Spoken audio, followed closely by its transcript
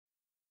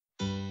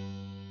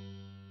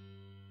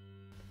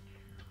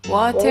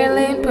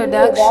Waterlane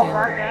Production.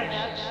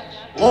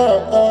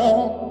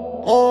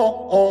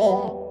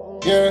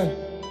 Yeah.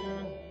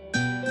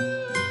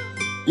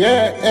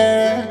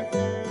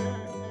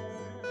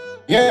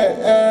 Yeah,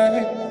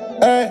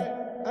 hey,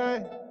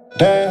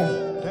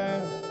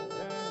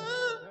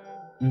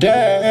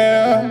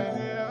 damn.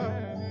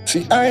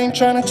 See, I ain't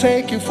tryna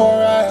take you for a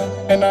ride,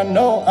 and I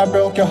know I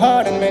broke your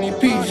heart in many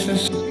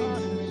pieces.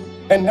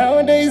 And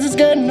nowadays it's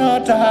getting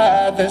hard to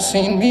hide. That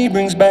seeing me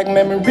brings back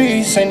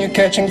memories, and you're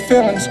catching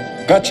feelings.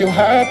 Got you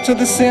high up to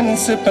the ceiling,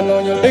 sipping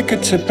on your liquor,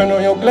 tipping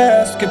on your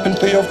glass, skipping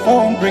through your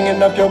phone,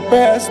 bringing up your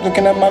past,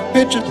 looking at my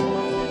pictures.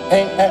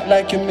 Ain't act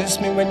like you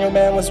missed me when your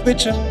man was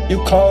with you. You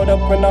called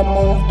up when I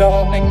moved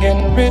on and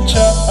getting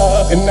richer.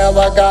 And now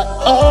I got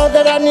all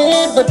that I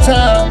need but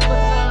time.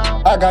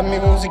 I got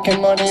music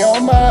and money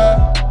on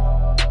mine,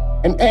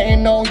 and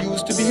ain't no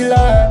use to be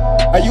lying.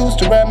 I used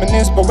to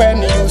reminisce, but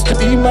when it used to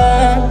be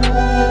mine.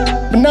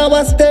 But now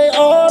I stay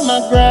on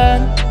my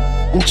grind.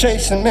 I'm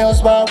chasing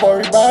meals while I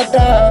worry about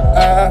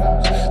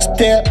dying.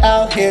 Still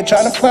out here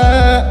trying to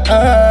find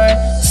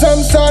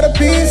some sort of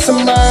peace of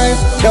mind.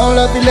 Don't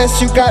love you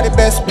less you got it,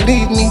 best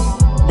believe me.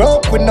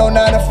 Broke with no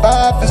 9 to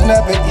 5 is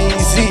never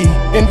easy.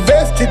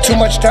 Invested too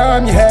much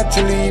time, you had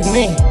to leave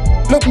me.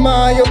 Look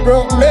ma, your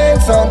broke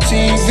legs on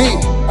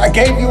TV. I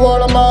gave you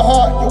all of my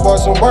heart, you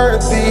wasn't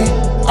worthy.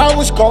 I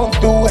was going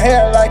through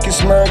hell like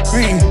it's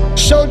mercury.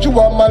 Showed you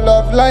all my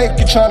love like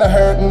you tryna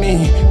hurt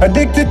me.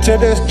 Addicted to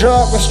this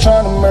drug was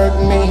trying to murder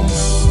me.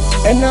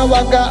 And now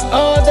I got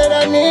all that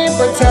I need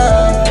but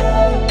time.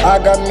 I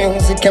got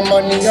music and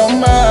money on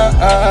mine,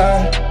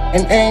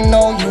 and ain't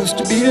no use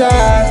to be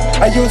lying.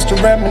 I used to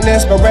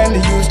reminisce, but when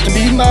it used to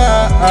be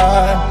mine.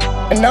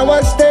 And now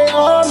I stay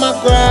on my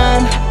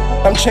grind.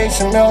 I'm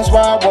chasing meals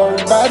while I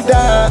worry about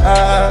dying.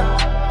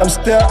 I'm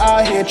still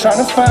out here trying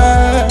to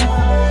find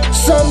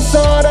some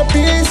sort of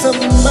peace of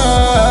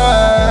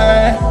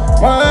mind.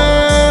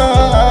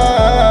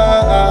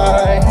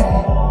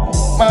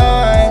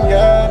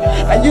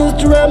 Yeah. I used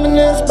to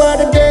reminisce by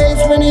the days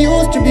when it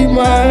used to be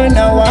mine.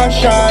 Now I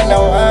shine,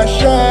 now I'm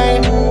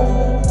shine.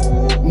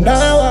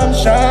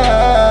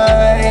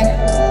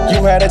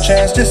 You had a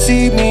chance to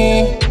see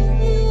me,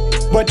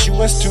 but you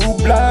was too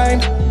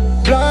blind.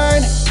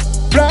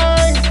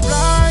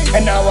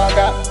 And now I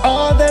got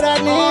all that I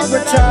need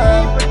but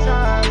time.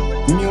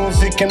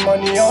 Music and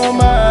money on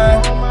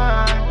mine.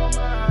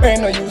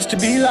 Ain't no use to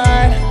be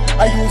lying.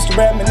 I used to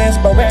reminisce,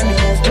 but when it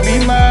used to be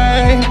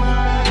mine.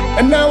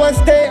 And now I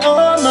stay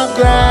on my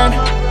grind.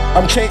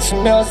 I'm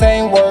chasing meals,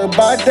 ain't worried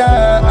about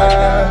dying.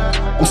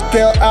 I'm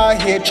still out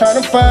here trying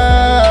to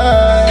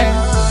find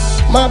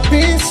my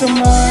peace of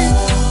mind.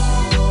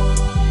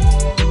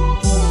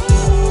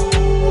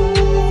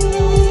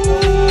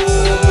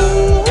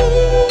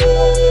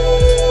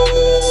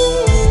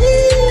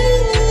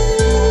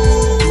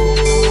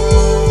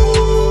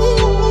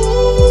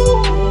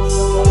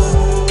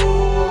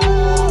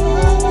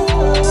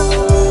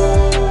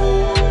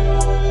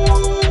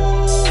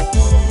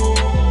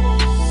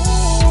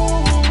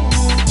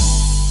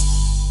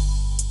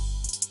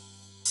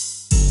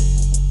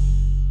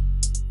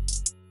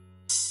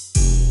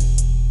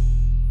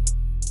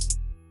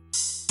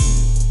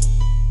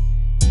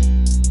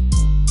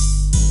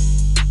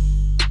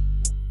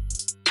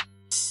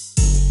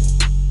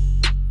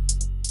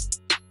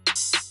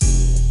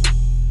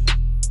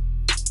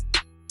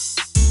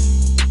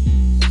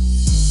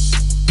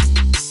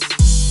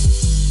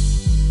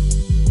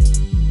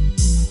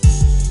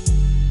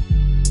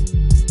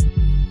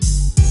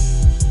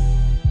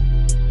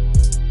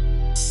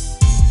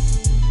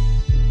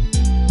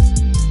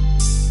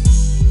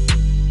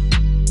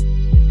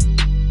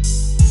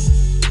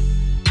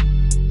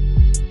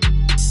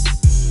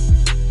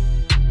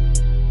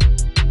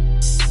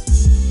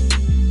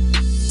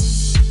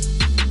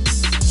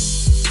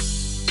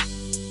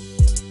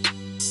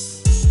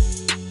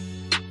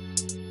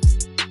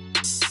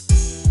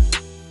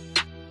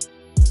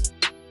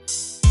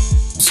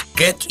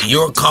 Get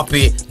your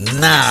copy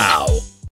now.